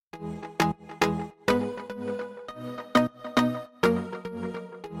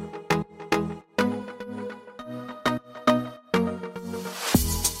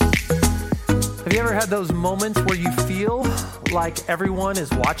Have you ever had those moments where you feel like everyone is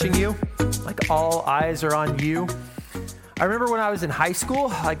watching you? Like all eyes are on you? I remember when I was in high school,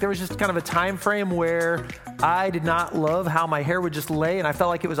 there was just kind of a time frame where I did not love how my hair would just lay, and I felt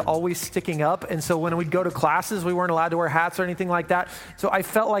like it was always sticking up. And so when we'd go to classes, we weren't allowed to wear hats or anything like that. So I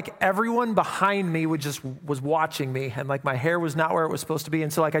felt like everyone behind me was watching me, and my hair was not where it was supposed to be.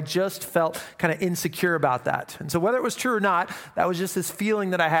 And so I just felt kind of insecure about that. And so whether it was true or not, that was just this feeling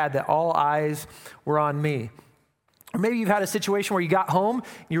that I had that all eyes were on me. Or maybe you've had a situation where you got home,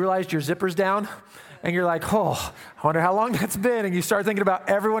 you realized your zipper's down, and you're like, oh, I wonder how long that's been. And you start thinking about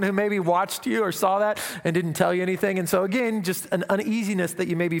everyone who maybe watched you or saw that and didn't tell you anything. And so again, just an uneasiness that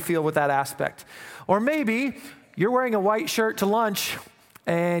you maybe feel with that aspect. Or maybe you're wearing a white shirt to lunch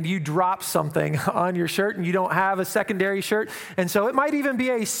and you drop something on your shirt and you don't have a secondary shirt. And so it might even be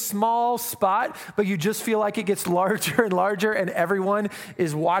a small spot, but you just feel like it gets larger and larger and everyone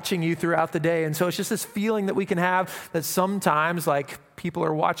is watching you throughout the day. And so it's just this feeling that we can have that sometimes people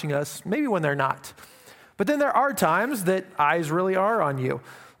are watching us, maybe when they're not. But then there are times that eyes really are on you.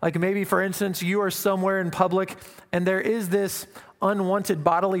 Like maybe, for instance, you are somewhere in public and there is this unwanted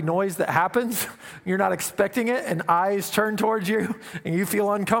bodily noise that happens. You're not expecting it and eyes turn towards you and you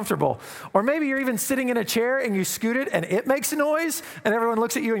feel uncomfortable. Or maybe you're even sitting in a chair and you scoot it and it makes a noise and everyone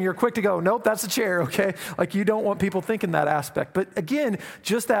looks at you and you're quick to go, nope, that's a chair, okay? You don't want people thinking that aspect. But again,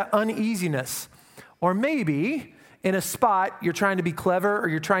 just that uneasiness. Or maybe in a spot, you're trying to be clever or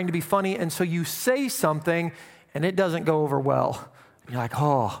you're trying to be funny, and so you say something and it doesn't go over well. You're like,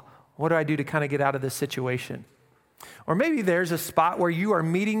 oh, what do I do to kind of get out of this situation? Or maybe there's a spot where you are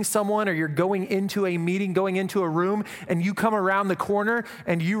meeting someone or you're going into a meeting, going into a room, and you come around the corner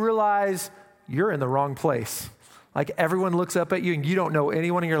and you realize you're in the wrong place. Everyone looks up at you and you don't know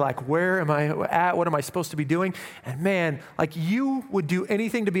anyone and you're like, where am I at? What am I supposed to be doing? And man, you would do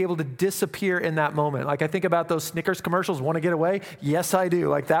anything to be able to disappear in that moment. I think about those Snickers commercials, want to get away? Yes, I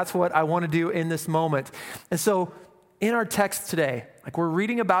do. That's what I want to do in this moment. And so in our text today, we're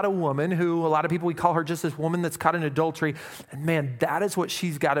reading about a woman who a lot of people, we call her just this woman that's caught in adultery. And man, that is what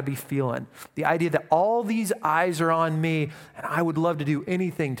she's got to be feeling. The idea that all these eyes are on me and I would love to do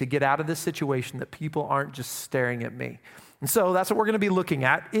anything to get out of this situation that people aren't just staring at me. And so that's what we're going to be looking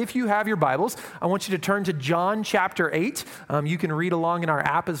at. If you have your Bibles, I want you to turn to John chapter 8. You can read along in our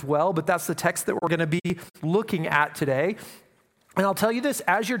app as well, but that's the text that we're going to be looking at today. And I'll tell you this,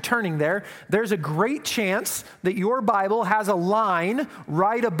 as you're turning there, there's a great chance that your Bible has a line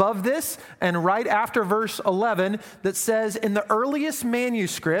right above this and right after verse 11 that says, in the earliest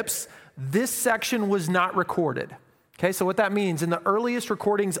manuscripts, this section was not recorded. Okay, so what that means, in the earliest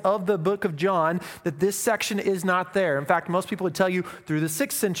recordings of the book of John, that this section is not there. In fact, most people would tell you through the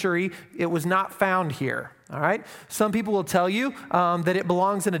 6th century, it was not found here. All right. Some people will tell you that it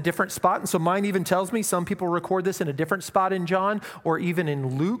belongs in a different spot. And so mine even tells me some people record this in a different spot in John or even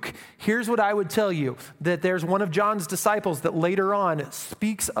in Luke. Here's what I would tell you, that there's one of John's disciples that later on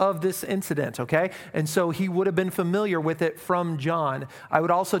speaks of this incident. Okay. And so he would have been familiar with it from John. I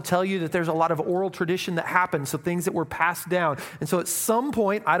would also tell you that there's a lot of oral tradition that happened. So things that were passed down. And so at some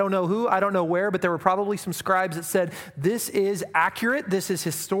point, I don't know who, I don't know where, but there were probably some scribes that said, this is accurate. This is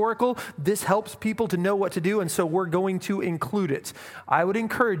historical. This helps people to know what to do, and so we're going to include it. I would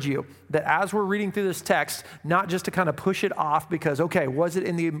encourage you that as we're reading through this text, not just to kind of push it off because, okay, was it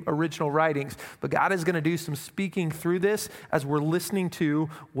in the original writings? But God is going to do some speaking through this as we're listening to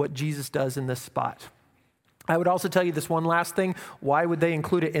what Jesus does in this spot. I would also tell you this one last thing. Why would they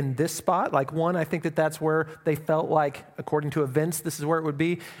include it in this spot? One, I think that that's where they felt like, according to events, this is where it would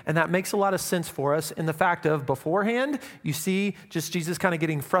be. And that makes a lot of sense for us in the fact of beforehand, you see just Jesus kind of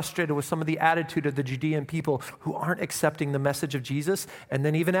getting frustrated with some of the attitude of the Judean people who aren't accepting the message of Jesus. And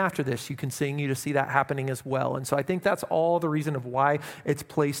then even after this, you can see that happening as well. And so I think that's all the reason of why it's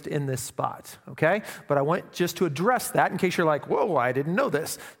placed in this spot, okay? But I want just to address that in case you're like, whoa, I didn't know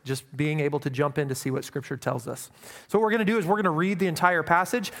this. Just being able to jump in to see what Scripture tells us. So what we're going to do is we're going to read the entire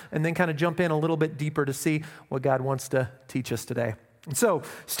passage and then kind of jump in a little bit deeper to see what God wants to teach us today. And so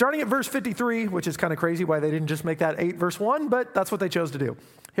starting at verse 53, which is kind of crazy why they didn't just make that 8 verse 1, but that's what they chose to do.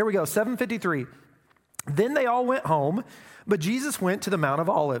 Here we go, 7:53. Then they all went home, but Jesus went to the Mount of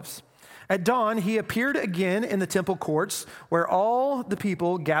Olives. At dawn, he appeared again in the temple courts where all the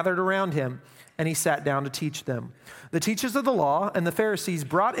people gathered around him, and he sat down to teach them. The teachers of the law and the Pharisees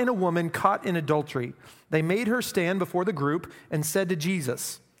brought in a woman caught in adultery. They made her stand before the group and said to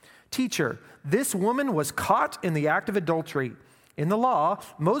Jesus, "Teacher, this woman was caught in the act of adultery. In the law,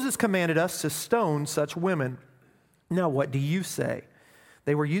 Moses commanded us to stone such women. Now what do you say?"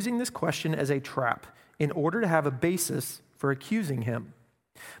 They were using this question as a trap in order to have a basis for accusing him.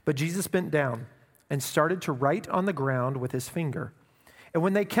 But Jesus bent down and started to write on the ground with his finger. And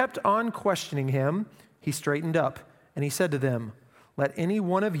when they kept on questioning him, he straightened up, and he said to them, "Let any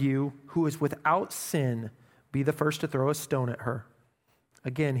one of you who is without sin be the first to throw a stone at her."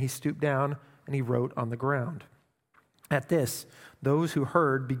 Again, he stooped down, and he wrote on the ground. At this, those who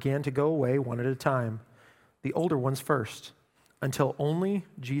heard began to go away one at a time, the older ones first, until only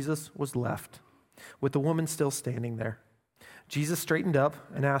Jesus was left, with the woman still standing there. Jesus straightened up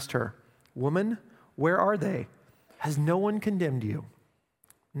and asked her, "Woman, where are they? Has no one condemned you?"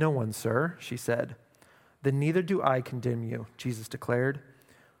 "No one, sir," she said. "Then neither do I condemn you," Jesus declared.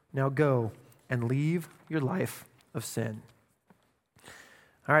 "Now go and leave your life of sin."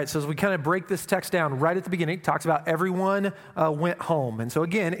 All right, so as we kind of break this text down, right at the beginning, it talks about everyone went home. And so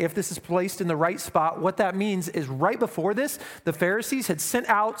again, if this is placed in the right spot, what that means is right before this, the Pharisees had sent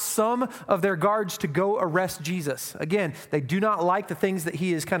out some of their guards to go arrest Jesus. Again, they do not like the things that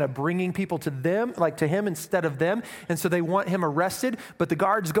he is kind of bringing people to them, like to him instead of them. And so they want him arrested, but the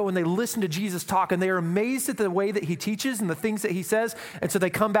guards go and they listen to Jesus talk, and they are amazed at the way that he teaches and the things that he says. And so they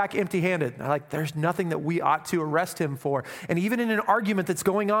come back empty-handed. They're like, there's nothing that we ought to arrest him for. And even in an argument that's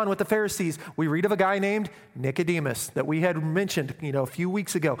going on with the Pharisees, we read of a guy named Nicodemus that we had mentioned, a few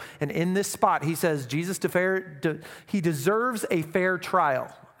weeks ago. And in this spot, he says Jesus he deserves a fair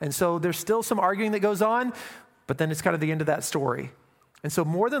trial. And so there's still some arguing that goes on, but then it's kind of the end of that story. And so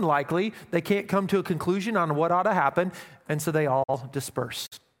more than likely, they can't come to a conclusion on what ought to happen, and so they all disperse.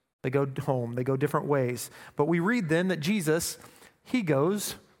 They go home. They go different ways. But we read then that Jesus, he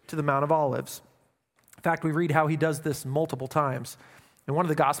goes to the Mount of Olives. In fact, we read how he does this multiple times. In one of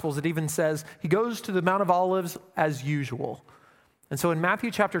the Gospels, it even says he goes to the Mount of Olives as usual. And so in Matthew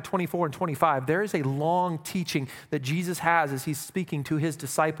chapter 24 and 25, there is a long teaching that Jesus has as he's speaking to his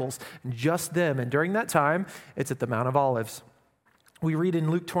disciples, and just them. And during that time, it's at the Mount of Olives. We read in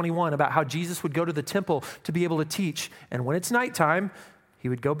Luke 21 about how Jesus would go to the temple to be able to teach. And when it's nighttime, he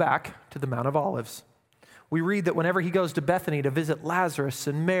would go back to the Mount of Olives. We read that whenever he goes to Bethany to visit Lazarus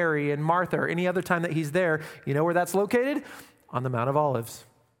and Mary and Martha, or any other time that he's there, you know where that's located? On the Mount of Olives.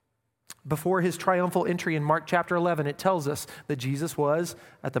 Before his triumphal entry in Mark chapter 11, it tells us that Jesus was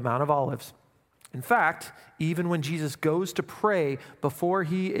at the Mount of Olives. In fact, even when Jesus goes to pray before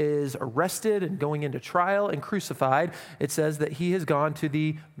he is arrested and going into trial and crucified, it says that he has gone to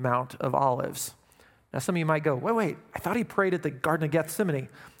the Mount of Olives. Now, some of you might go, wait, I thought he prayed at the Garden of Gethsemane.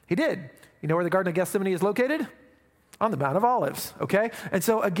 He did. You know where the Garden of Gethsemane is located? On the Mount of Olives, okay? And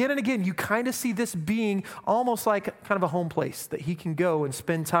so again and again, you kind of see this being almost like kind of a home place that he can go and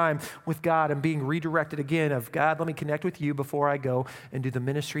spend time with God and being redirected again of, God, let me connect with you before I go and do the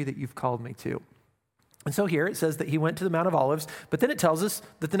ministry that you've called me to. And so here it says that he went to the Mount of Olives, but then it tells us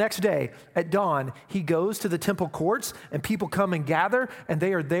that the next day at dawn, he goes to the temple courts and people come and gather and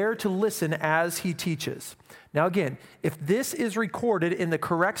they are there to listen as he teaches. Now again, if this is recorded in the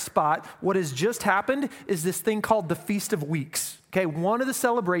correct spot, what has just happened is this thing called the Feast of Weeks. Okay, one of the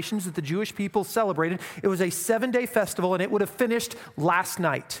celebrations that the Jewish people celebrated, it was a 7-day festival and it would have finished last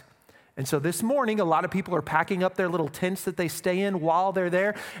night. And so this morning, a lot of people are packing up their little tents that they stay in while they're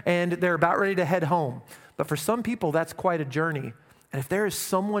there, and they're about ready to head home. But for some people, that's quite a journey. And if there is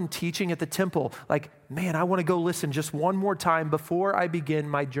someone teaching at the temple, like, man, I want to go listen just one more time before I begin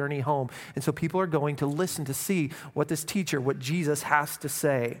my journey home. And so people are going to listen to see what this teacher, what Jesus has to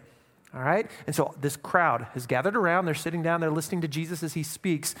say. All right? And so this crowd has gathered around. They're sitting down. They're listening to Jesus as he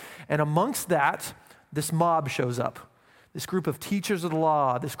speaks. And amongst that, this mob shows up. This group of teachers of the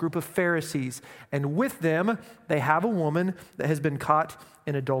law, this group of Pharisees. And with them, they have a woman that has been caught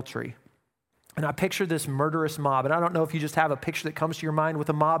in adultery. And I picture this murderous mob. And I don't know if you just have a picture that comes to your mind with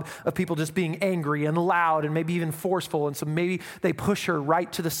a mob of people just being angry and loud and maybe even forceful. And so maybe they push her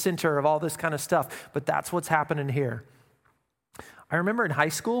right to the center of all this kind of stuff. But that's what's happening here. I remember in high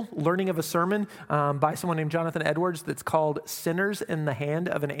school learning of a sermon by someone named Jonathan Edwards that's called Sinners in the Hand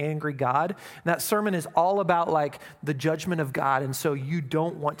of an Angry God. And that sermon is all about like the judgment of God. And so you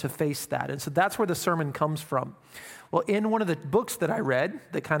don't want to face that. And so that's where the sermon comes from. Well, in one of the books that I read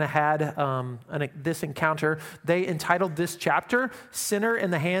that kind of had this encounter, they entitled this chapter, Sinner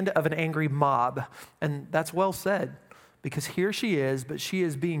in the Hand of an Angry Mob. And that's well said. Because here she is, but she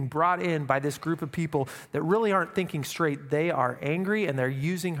is being brought in by this group of people that really aren't thinking straight. They are angry and they're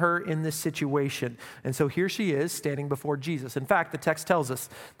using her in this situation. And so here she is standing before Jesus. In fact, the text tells us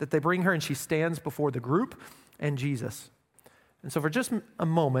that they bring her and she stands before the group and Jesus. And so for just a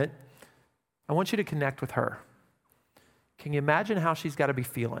moment, I want you to connect with her. Can you imagine how she's got to be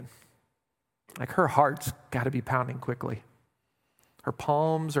feeling? Like her heart's got to be pounding quickly. Her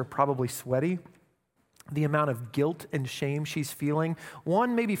palms are probably sweaty. the amount of guilt and shame she's feeling.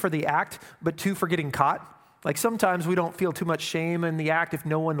 One, maybe for the act, but two, for getting caught. Like sometimes we don't feel too much shame in the act if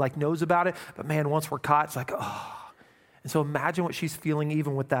no one knows about it. But man, once we're caught, it's like, oh. And so imagine what she's feeling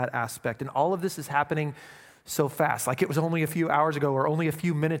even with that aspect. And all of this is happening so fast. Like it was only a few hours ago or only a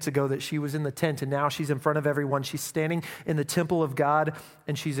few minutes ago that she was in the tent, and now she's in front of everyone. She's standing in the temple of God,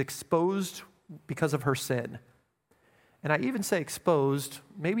 and she's exposed because of her sin. And I even say exposed,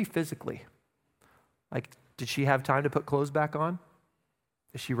 maybe physically. Like, did she have time to put clothes back on?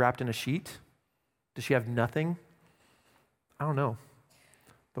 Is she wrapped in a sheet? Does she have nothing? I don't know.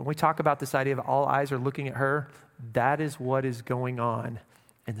 But when we talk about this idea of all eyes are looking at her, that is what is going on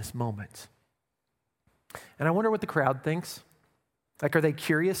in this moment. And I wonder what the crowd thinks. Like, are they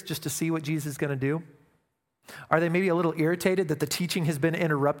curious just to see what Jesus is going to do? Are they maybe a little irritated that the teaching has been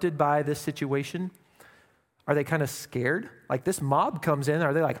interrupted by this situation? Are they kind of scared? Like this mob comes in,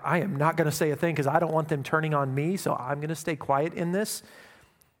 are they like, I am not going to say a thing because I don't want them turning on me, so I'm going to stay quiet in this?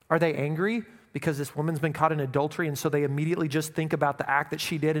 Are they angry because this woman's been caught in adultery, and so they immediately just think about the act that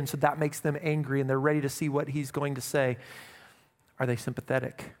she did, and so that makes them angry, and they're ready to see what he's going to say? Are they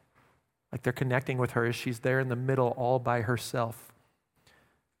sympathetic? Like they're connecting with her as she's there in the middle all by herself.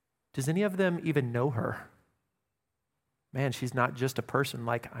 Does any of them even know her? Man, she's not just a person.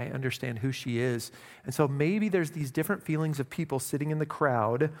 Like, I understand who she is. And so maybe there's these different feelings of people sitting in the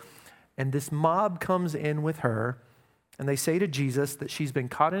crowd, and this mob comes in with her, and they say to Jesus that she's been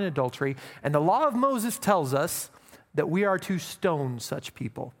caught in adultery, and the law of Moses tells us that we are to stone such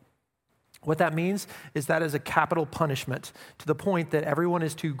people. What that means is that is a capital punishment, to the point that everyone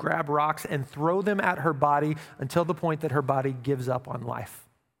is to grab rocks and throw them at her body until the point that her body gives up on life.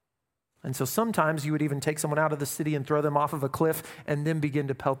 And so sometimes you would even take someone out of the city and throw them off of a cliff and then begin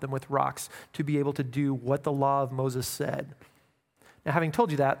to pelt them with rocks to be able to do what the law of Moses said. Now, having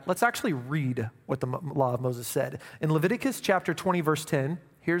told you that, let's actually read what the law of Moses said. In Leviticus chapter 20, verse 10,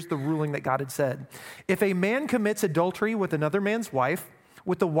 here's the ruling that God had said. If a man commits adultery with another man's wife,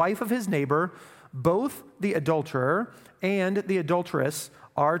 with the wife of his neighbor, both the adulterer and the adulteress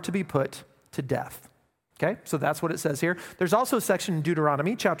are to be put to death. Okay, so that's what it says here. There's also a section in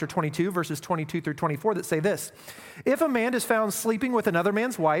Deuteronomy chapter 22, verses 22 through 24 that say this. If a man is found sleeping with another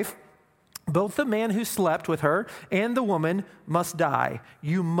man's wife, both the man who slept with her and the woman must die.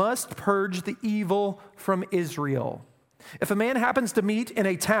 You must purge the evil from Israel. If a man happens to meet in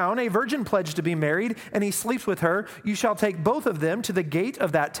a town a virgin pledged to be married, and he sleeps with her, you shall take both of them to the gate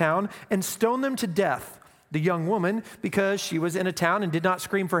of that town and stone them to death. The young woman, because she was in a town and did not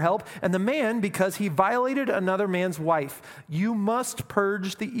scream for help, and the man, because he violated another man's wife. You must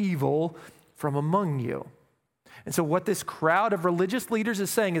purge the evil from among you. And so what this crowd of religious leaders is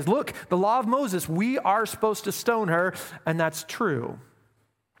saying is, look, the law of Moses, we are supposed to stone her, and that's true.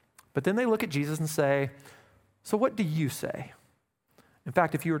 But then they look at Jesus and say, so what do you say? In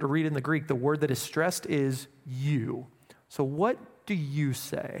fact, if you were to read in the Greek, the word that is stressed is you. So what do you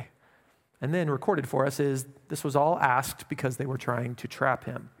say? And then recorded for us is this was all asked because they were trying to trap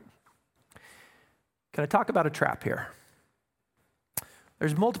him. Can I talk about a trap here?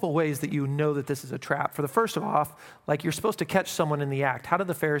 There's multiple ways that you know that this is a trap. For the first of all, like you're supposed to catch someone in the act. How do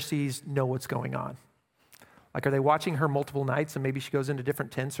the Pharisees know what's going on? Like, are they watching her multiple nights and maybe she goes into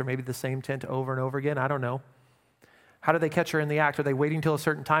different tents or maybe the same tent over and over again? I don't know. How do they catch her in the act? Are they waiting till a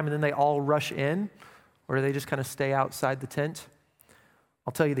certain time and then they all rush in? Or do they just kind of stay outside the tent?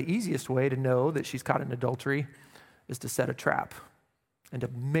 I'll tell you the easiest way to know that she's caught in adultery is to set a trap and to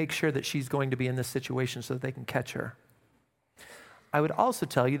make sure that she's going to be in this situation so that they can catch her. I would also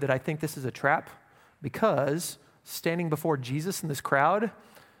tell you that I think this is a trap because standing before Jesus in this crowd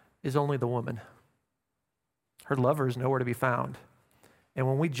is only the woman. Her lover is nowhere to be found. And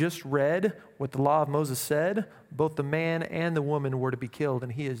when we just read what the law of Moses said, both the man and the woman were to be killed,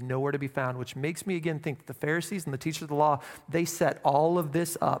 and he is nowhere to be found, which makes me again think that the Pharisees and the teachers of the law, they set all of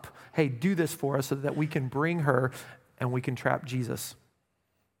this up. Hey, do this for us so that we can bring her and we can trap Jesus.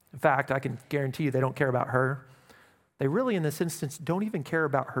 In fact, I can guarantee you they don't care about her. They really, in this instance, don't even care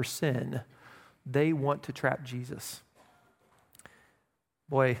about her sin. They want to trap Jesus.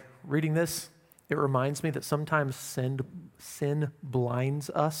 Boy, reading this, it reminds me that sometimes sin blinds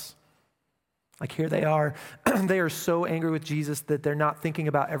us. Like here they are so angry with Jesus that they're not thinking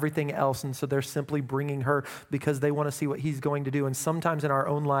about everything else, and so they're simply bringing her because they want to see what he's going to do. And sometimes in our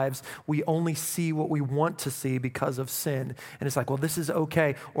own lives, we only see what we want to see because of sin. And it's like, well, this is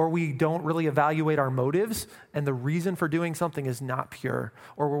okay. Or we don't really evaluate our motives, and the reason for doing something is not pure.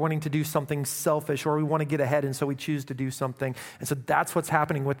 Or we're wanting to do something selfish, or we want to get ahead, and so we choose to do something. And so that's what's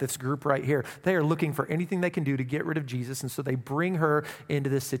happening with this group right here. They are looking for anything they can do to get rid of Jesus, and so they bring her into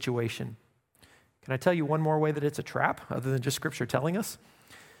this situation. Can I tell you one more way that it's a trap, other than just Scripture telling us?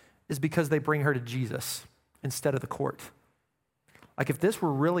 Is because they bring her to Jesus instead of the court. Like if this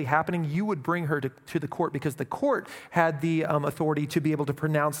were really happening, you would bring her to the court because the court had the authority to be able to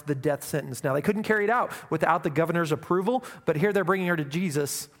pronounce the death sentence. Now, they couldn't carry it out without the governor's approval, but here they're bringing her to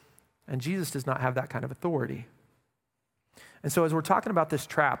Jesus, and Jesus does not have that kind of authority. And so as we're talking about this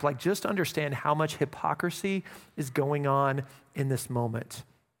trap, like just understand how much hypocrisy is going on in this moment.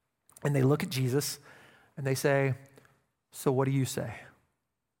 And they look at Jesus and they say, so what do you say?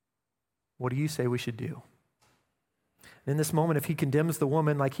 What do you say we should do? In this moment, if he condemns the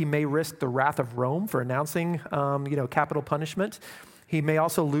woman, like he may risk the wrath of Rome for announcing, capital punishment. He may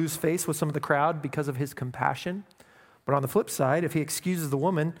also lose face with some of the crowd because of his compassion. But on the flip side, if he excuses the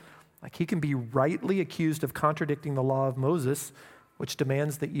woman, like he can be rightly accused of contradicting the law of Moses, which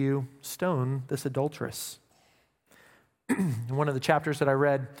demands that you stone this adulteress. In one of the chapters that I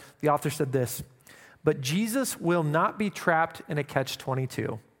read, the author said this, but Jesus will not be trapped in a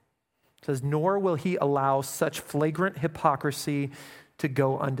catch-22. It says, nor will he allow such flagrant hypocrisy to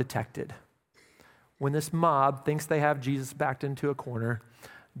go undetected. When this mob thinks they have Jesus backed into a corner,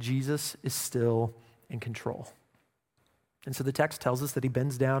 Jesus is still in control. And so the text tells us that he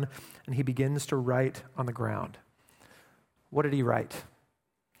bends down and he begins to write on the ground. What did he write?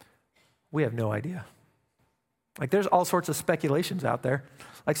 We have no idea. Like there's all sorts of speculations out there.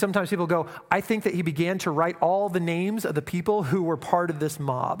 Like sometimes people go, I think that he began to write all the names of the people who were part of this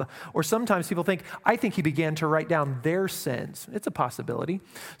mob. Or sometimes people think, I think he began to write down their sins. It's a possibility.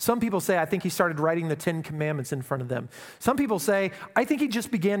 Some people say, I think he started writing the 10 Commandments in front of them. Some people say, I think he just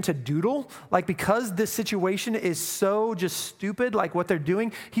began to doodle. Like because this situation is so just stupid, like what they're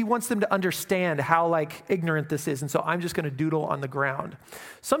doing, he wants them to understand how like ignorant this is. And so I'm just going to doodle on the ground.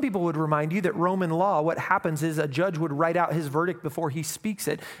 Some people would remind you that Roman law, what happens is a judge would write out his verdict before he speaks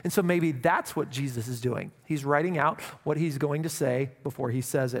it. And so maybe that's what Jesus is doing. He's writing out what he's going to say before he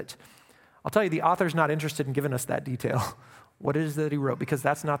says it. I'll tell you, the author's not interested in giving us that detail, what it is that he wrote, because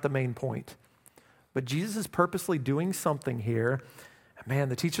that's not the main point. But Jesus is purposely doing something here. And man,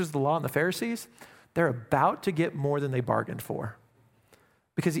 the teachers of the law and the Pharisees, they're about to get more than they bargained for.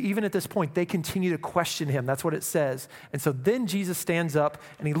 Because even at this point, they continue to question him. That's what it says. And so then Jesus stands up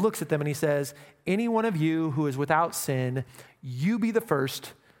and he looks at them and he says, any one of you who is without sin, you be the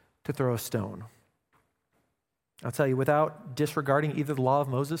first to throw a stone. I'll tell you, without disregarding either the law of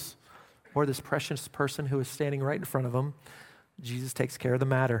Moses or this precious person who is standing right in front of him, Jesus takes care of the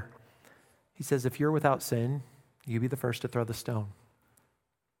matter. He says, if you're without sin, you be the first to throw the stone.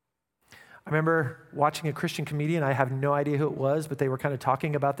 I remember watching a Christian comedian. I have no idea who it was, but they were kind of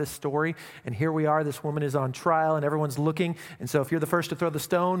talking about this story. And here we are, this woman is on trial and everyone's looking. And so if you're the first to throw the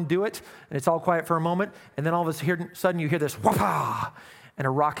stone, do it. And it's all quiet for a moment. And then all of a sudden you hear this whapa, and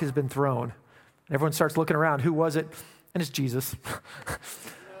a rock has been thrown. And everyone starts looking around. Who was it? And it's Jesus.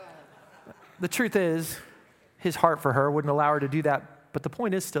 The truth is, his heart for her wouldn't allow her to do that. But the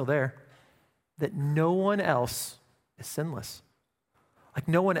point is still there, that no one else is sinless. Like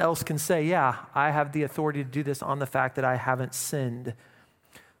no one else can say, yeah, I have the authority to do this on the fact that I haven't sinned.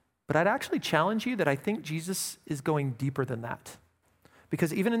 But I'd actually challenge you that I think Jesus is going deeper than that.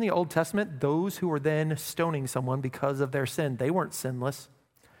 Because even in the Old Testament, those who were then stoning someone because of their sin, they weren't sinless.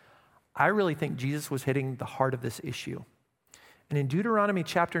 I really think Jesus was hitting the heart of this issue. And in Deuteronomy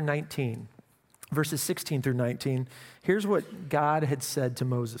chapter 19, verses 16 through 19, here's what God had said to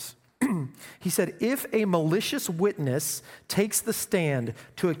Moses. He said, if a malicious witness takes the stand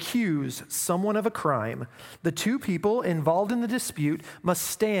to accuse someone of a crime, the two people involved in the dispute must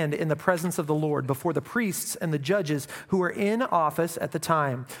stand in the presence of the Lord before the priests and the judges who are in office at the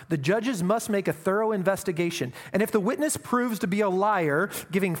time. The judges must make a thorough investigation. And if the witness proves to be a liar,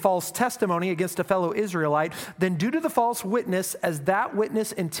 giving false testimony against a fellow Israelite, then do to the false witness as that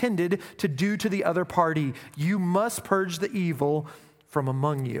witness intended to do to the other party. You must purge the evil from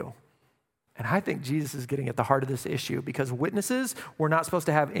among you. And I think Jesus is getting at the heart of this issue because witnesses were not supposed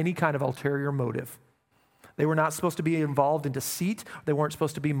to have any kind of ulterior motive. They were not supposed to be involved in deceit. They weren't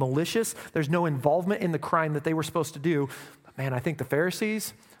supposed to be malicious. There's no involvement in the crime that they were supposed to do. But man, I think the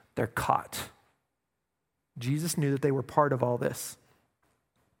Pharisees, they're caught. Jesus knew that they were part of all this.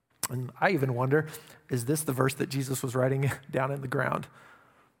 And I even wonder, is this the verse that Jesus was writing down in the ground?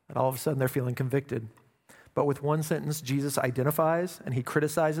 And all of a sudden they're feeling convicted. But with one sentence, Jesus identifies and he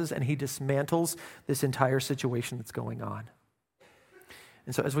criticizes and he dismantles this entire situation that's going on.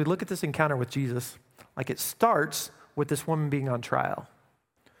 And so as we look at this encounter with Jesus, like it starts with this woman being on trial.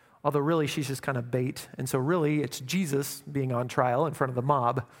 Although really she's just kind of bait. And so really it's Jesus being on trial in front of the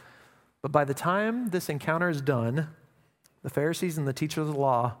mob. But by the time this encounter is done, the Pharisees and the teachers of the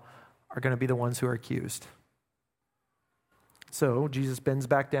law are going to be the ones who are accused. So Jesus bends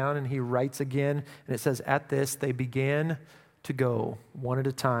back down and he writes again, and it says, at this they began to go one at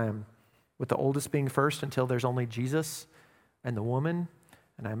a time, with the oldest being first until there's only Jesus and the woman,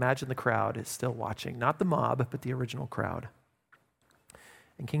 and I imagine the crowd is still watching. Not the mob, but the original crowd.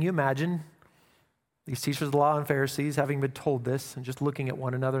 And can you imagine these teachers of the law and Pharisees having been told this and just looking at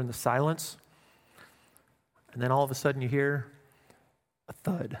one another in the silence? And then all of a sudden you hear a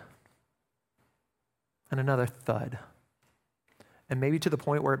thud and another thud. And maybe to the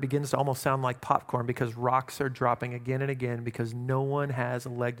point where it begins to almost sound like popcorn because rocks are dropping again and again because no one has a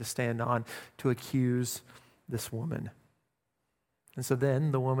leg to stand on to accuse this woman. And so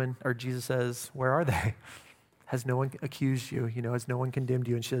then the woman, or Jesus says, where are they? Has no one accused you? Has no one condemned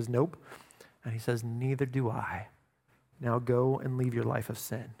you? And she says, nope. And he says, neither do I. Now go and leave your life of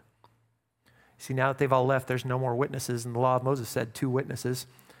sin. See, now that they've all left, there's no more witnesses. And the law of Moses said 2 witnesses.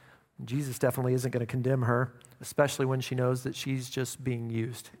 Jesus definitely isn't going to condemn her, especially when she knows that she's just being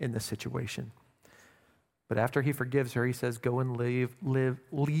used in this situation. But after he forgives her, he says, go and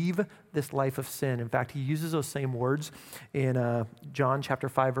leave this life of sin. In fact, he uses those same words in John chapter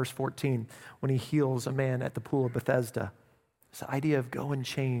 5, verse 14, when he heals a man at the pool of Bethesda. This idea of go and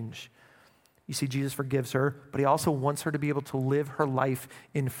change. You see, Jesus forgives her, but he also wants her to be able to live her life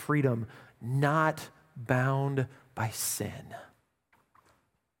in freedom, not bound by sin.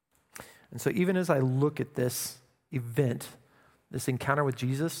 And so even as I look at this event, this encounter with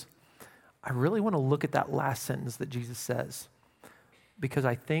Jesus, I really want to look at that last sentence that Jesus says, because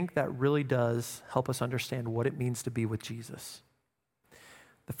I think that really does help us understand what it means to be with Jesus.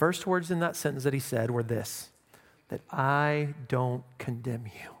 The first words in that sentence that he said were this, that I don't condemn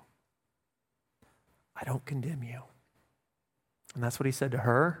you. I don't condemn you. And that's what he said to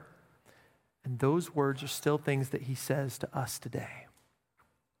her. And those words are still things that he says to us today.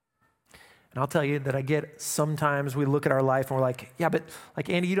 And I'll tell you that I get sometimes we look at our life and we're like, yeah, but like,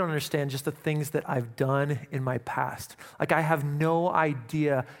 Andy, you don't understand just the things that I've done in my past. Like, I have no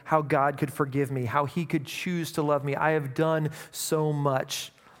idea how God could forgive me, how he could choose to love me. I have done so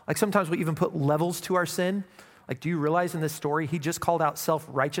much. Like, sometimes we even put levels to our sin. Like, do you realize in this story, he just called out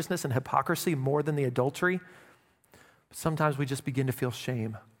self-righteousness and hypocrisy more than the adultery? But sometimes we just begin to feel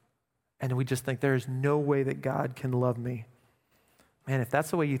shame. And we just think there is no way that God can love me. Man, if that's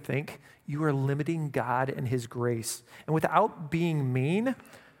the way you think, you are limiting God and his grace. And without being mean,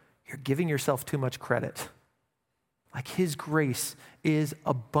 you're giving yourself too much credit. Like, his grace is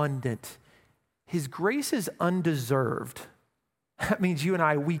abundant. His grace is undeserved. That means you and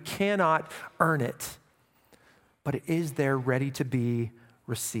I, we cannot earn it. But it is there ready to be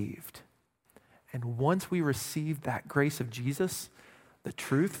received. And once we receive that grace of Jesus, the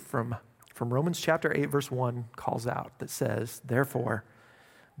truth from Romans chapter 8, verse 1 calls out that says, therefore,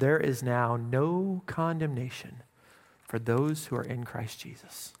 there is now no condemnation for those who are in Christ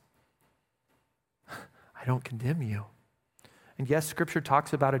Jesus. I don't condemn you. And yes, Scripture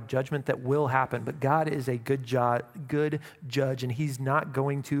talks about a judgment that will happen, but God is a good judge, and he's not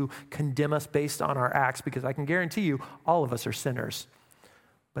going to condemn us based on our acts, because I can guarantee you all of us are sinners,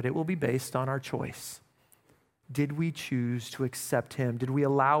 but it will be based on our choice. Did we choose to accept him? Did we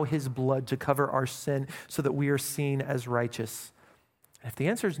allow his blood to cover our sin so that we are seen as righteous? And if the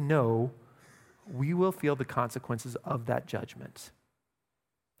answer is no, we will feel the consequences of that judgment.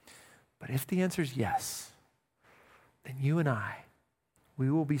 But if the answer is yes, then you and I,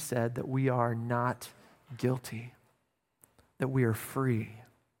 we will be said that we are not guilty, that we are free.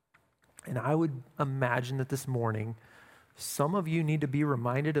 And I would imagine that this morning, some of you need to be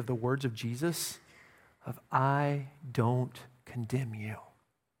reminded of the words of Jesus of I don't condemn you.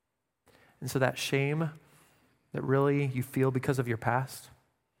 And so that shame that really you feel because of your past,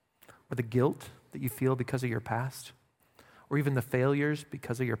 or the guilt that you feel because of your past, or even the failures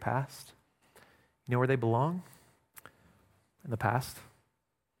because of your past, you know where they belong? In the past.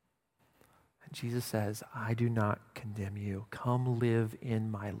 And Jesus says, I do not condemn you. Come live in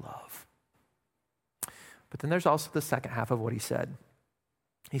my love. But then there's also the second half of what he said.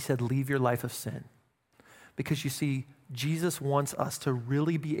 He said, leave your life of sin. Because you see, Jesus wants us to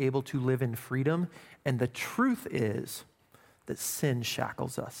really be able to live in freedom. And the truth is that sin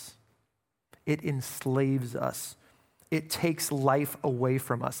shackles us. It enslaves us. It takes life away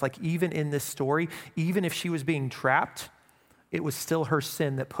from us. Like, even in this story, even if she was being trapped, it was still her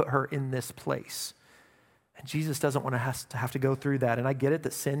sin that put her in this place. And Jesus doesn't want to have to go through that. And I get it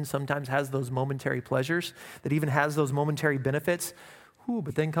that sin sometimes has those momentary pleasures, that even has those momentary benefits.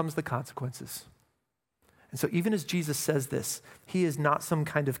 But then comes the consequences. And so even as Jesus says this, he is not some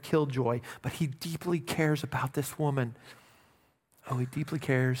kind of killjoy, but he deeply cares about this woman. Oh, he deeply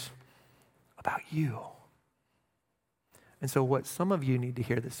cares about you. And so what some of you need to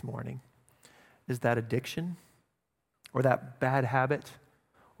hear this morning is that addiction or that bad habit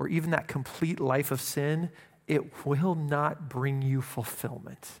or even that complete life of sin, it will not bring you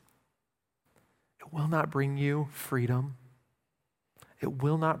fulfillment. It will not bring you freedom. It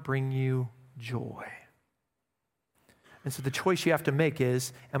will not bring you joy. And so the choice you have to make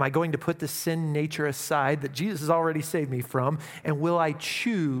is, am I going to put the sin nature aside that Jesus has already saved me from, and will I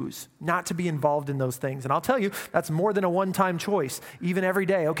choose not to be involved in those things? And I'll tell you, that's more than a one-time choice. Even every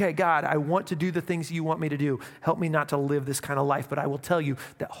day, okay, God, I want to do the things you want me to do. Help me not to live this kind of life. But I will tell you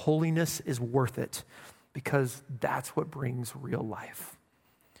that holiness is worth it because that's what brings real life.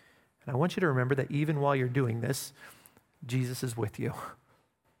 And I want you to remember that even while you're doing this, Jesus is with you.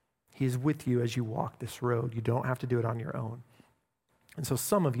 He is with you as you walk this road. You don't have to do it on your own. And so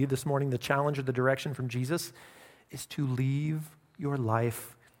some of you this morning, the challenge or the direction from Jesus is to leave your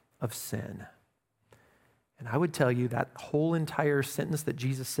life of sin. And I would tell you that whole entire sentence that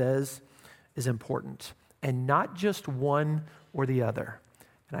Jesus says is important, and not just one or the other.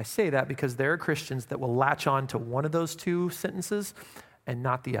 And I say that because there are Christians that will latch on to one of those two sentences and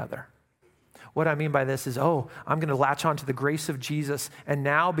not the other. What I mean by this is, I'm going to latch on to the grace of Jesus, and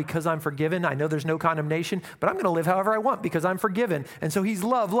now because I'm forgiven, I know there's no condemnation, but I'm going to live however I want because I'm forgiven. And so he's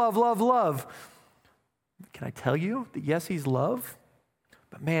love, love, love, love. Can I tell you that yes, he's love?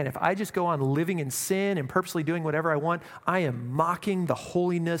 But man, if I just go on living in sin and purposely doing whatever I want, I am mocking the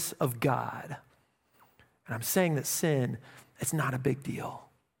holiness of God. And I'm saying that sin, it's not a big deal.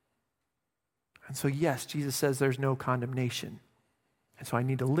 And so yes, Jesus says there's no condemnation. And so I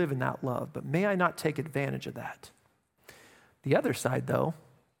need to live in that love, but may I not take advantage of that. The other side, though,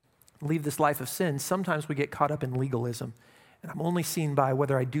 leave this life of sin, sometimes we get caught up in legalism. And I'm only seen by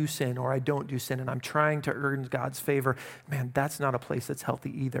whether I do sin or I don't do sin, and I'm trying to earn God's favor. Man, that's not a place that's healthy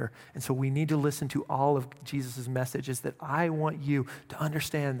either. And so we need to listen to all of Jesus' messages that I want you to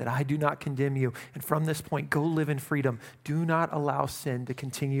understand that I do not condemn you. And from this point, go live in freedom. Do not allow sin to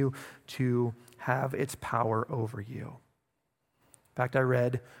continue to have its power over you. In fact, I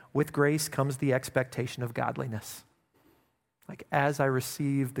read, with grace comes the expectation of godliness. Like as I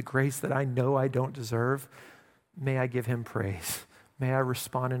receive the grace that I know I don't deserve, may I give him praise. May I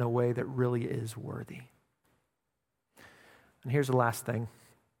respond in a way that really is worthy. And here's the last thing.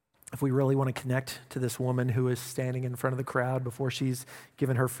 If we really want to connect to this woman who is standing in front of the crowd before she's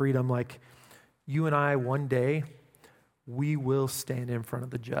given her freedom, like you and I, one day, we will stand in front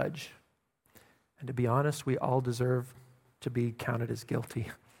of the judge. And to be honest, we all deserve to be counted as guilty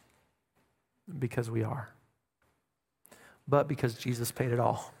because we are. But because Jesus paid it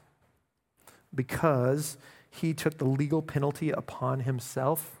all, because he took the legal penalty upon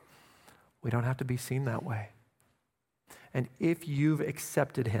himself, we don't have to be seen that way. And if you've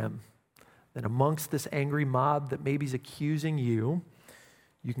accepted him, then amongst this angry mob that maybe is accusing you,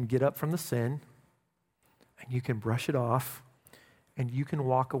 you can get up from the sin and you can brush it off and you can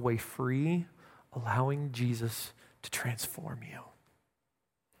walk away free, allowing Jesus to transform you.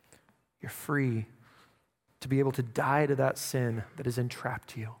 You're free to be able to die to that sin that has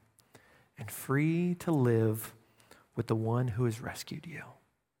entrapped you and free to live with the one who has rescued you.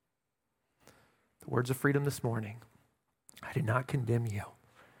 The words of freedom this morning, I did not condemn you.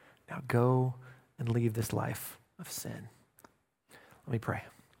 Now go and leave this life of sin. Let me pray.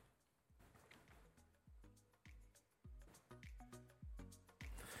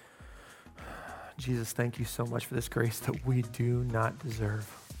 Jesus, thank you so much for this grace that we do not deserve.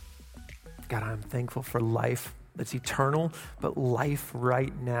 God, I'm thankful for life that's eternal, but life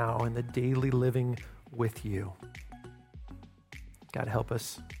right now and the daily living with you. God, help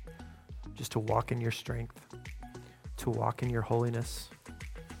us just to walk in your strength, to walk in your holiness.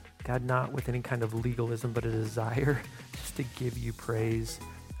 God, not with any kind of legalism, but a desire just to give you praise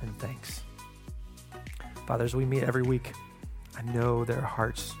and thanks. Father, as we meet every week, I know there are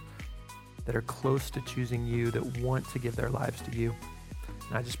hearts that are close to choosing you, that want to give their lives to you.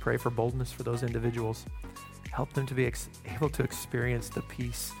 And I just pray for boldness for those individuals. Help them to be able to experience the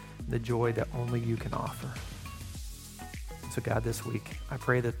peace and the joy that only you can offer. And so God, this week, I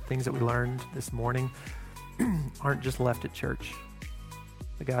pray that the things that we learned this morning aren't just left at church.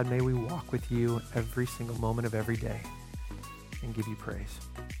 But God, may we walk with you every single moment of every day and give you praise.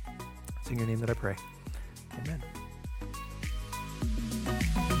 It's in your name that I pray. Amen.